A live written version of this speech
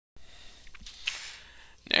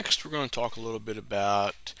Next, we're going to talk a little bit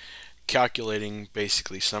about calculating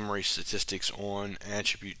basically summary statistics on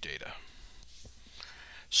attribute data.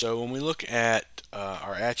 So when we look at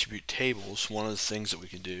our attribute tables, one of the things that we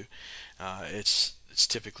can do, it's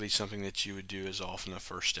typically something that you would do as often the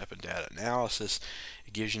first step in data analysis.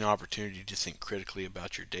 It gives you an opportunity to think critically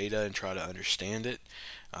about your data and try to understand it.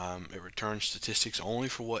 It returns statistics only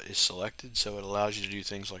for what is selected, so it allows you to do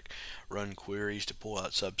things like run queries to pull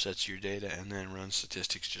out subsets of your data and then run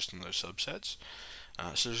statistics just on those subsets.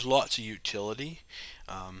 So there's lots of utility,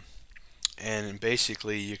 and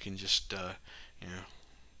basically you can just you know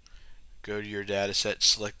go to your data set,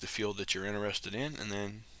 select the field that you're interested in, and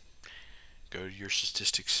then go to your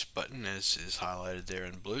statistics button as is highlighted there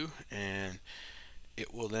in blue, and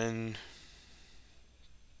it will then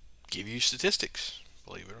give you statistics.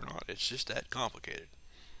 Believe it or not, it's just that complicated.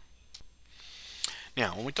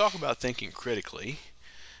 Now, when we talk about thinking critically,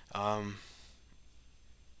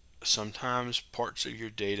 sometimes parts of your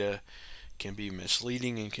data can be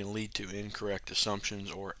misleading and can lead to incorrect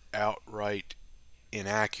assumptions or outright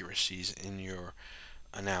inaccuracies in your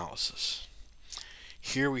analysis.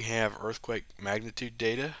 Here we have earthquake magnitude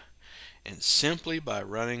data, and simply by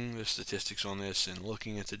running the statistics on this and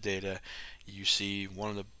looking at the data, you see one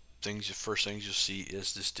of the first things you'll see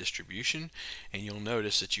is this distribution, and you'll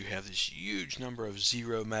notice that you have this huge number of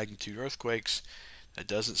 0 magnitude earthquakes that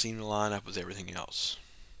doesn't seem to line up with everything else.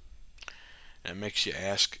 And it makes you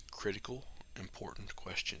ask critical, important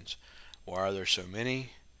questions. Why are there so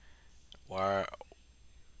many? Why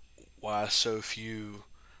so few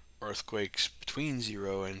earthquakes between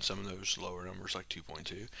 0 and some of those lower numbers like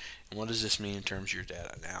 2.2? And what does this mean in terms of your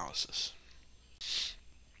data analysis?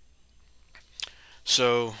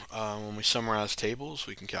 So when we summarize tables,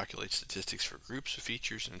 we can calculate statistics for groups of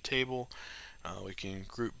features in a table. We can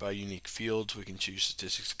group by unique fields. We can choose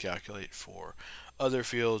statistics to calculate for other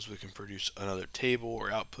fields. We can produce another table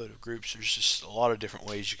or output of groups. There's just a lot of different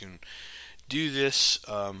ways you can do this.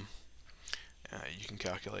 You can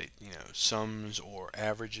calculate, sums or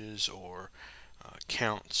averages or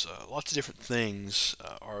counts. Lots of different things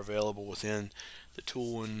are available within the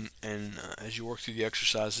tool, and as you work through the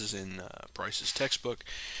exercises in Price's textbook,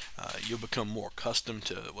 you'll become more accustomed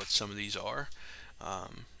to what some of these are.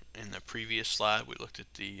 In the previous slide, we looked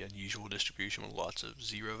at the unusual distribution with lots of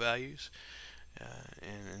 0 values.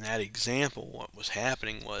 And in that example, what was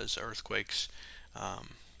happening was earthquakes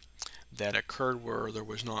that occurred where there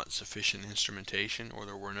was not sufficient instrumentation, or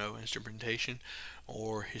there were no instrumentation,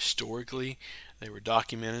 or historically they were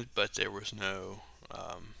documented but there was no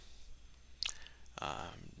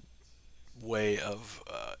way of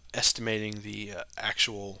estimating the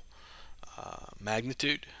actual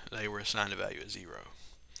magnitude. They were assigned a value of 0,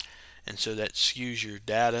 and so that skews your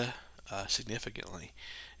data significantly.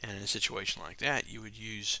 And in a situation like that, you would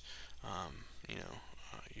use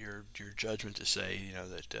your judgment to say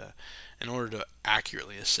that in order to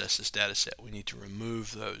accurately assess this data set, we need to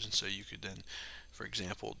remove those. And so you could then, for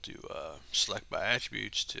example, do select by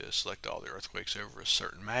attributes to select all the earthquakes over a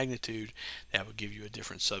certain magnitude. That would give you a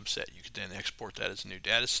different subset. You could then export that as a new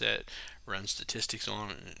data set, run statistics on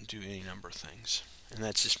it, and do any number of things. And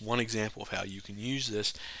that's just one example of how you can use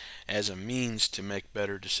this as a means to make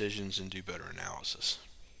better decisions and do better analysis.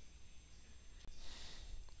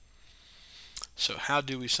 So how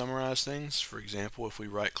do we summarize things? For example, if we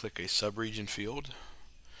right-click a subregion field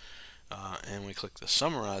and we click the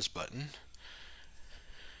Summarize button,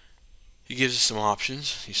 it gives us some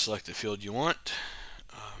options. You select the field you want.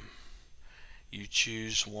 You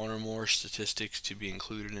choose one or more statistics to be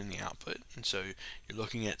included in the output, and so you're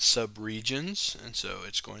looking at subregions, and so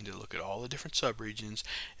it's going to look at all the different subregions,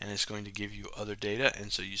 and it's going to give you other data,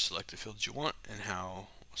 and so you select the fields you want and how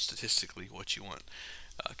statistically what you want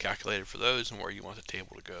calculated for those and where you want the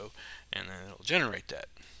table to go, and then it'll generate that.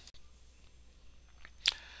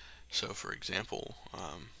 So for example,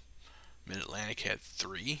 Mid-Atlantic had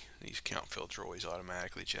 3. These count fields are always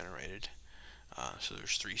automatically generated. So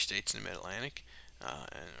there's 3 states in the Mid-Atlantic,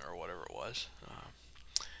 or whatever it was.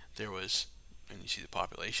 There was, and you see the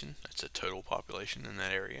population, that's the total population in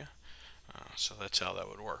that area. So that's how that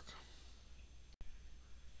would work.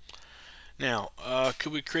 Now,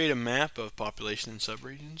 could we create a map of population and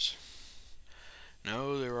subregions?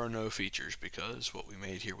 No, there are no features because what we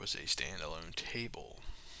made here was a standalone table.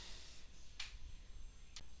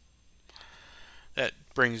 That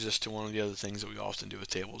brings us to one of the other things that we often do with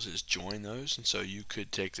tables is join those. And so you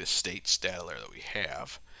could take this states data layer that we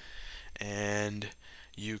have, and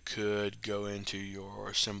you could go into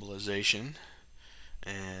your symbolization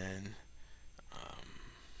and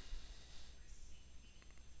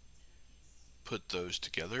put those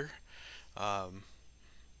together.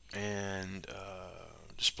 and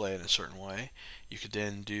display it in a certain way. You could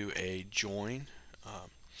then do a join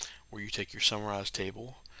where you take your summarized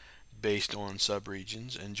table based on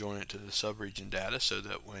subregions and join it to the subregion data, so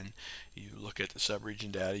that when you look at the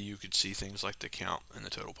subregion data you could see things like the count and the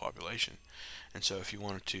total population. And so if you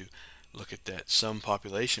wanted to look at that sum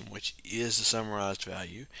population, which is the summarized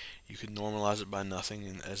value, you could normalize it by nothing,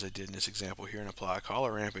 and as I did in this example here, and apply a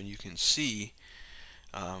collar ramp, and you can see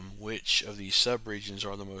which of these subregions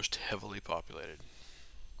are the most heavily populated.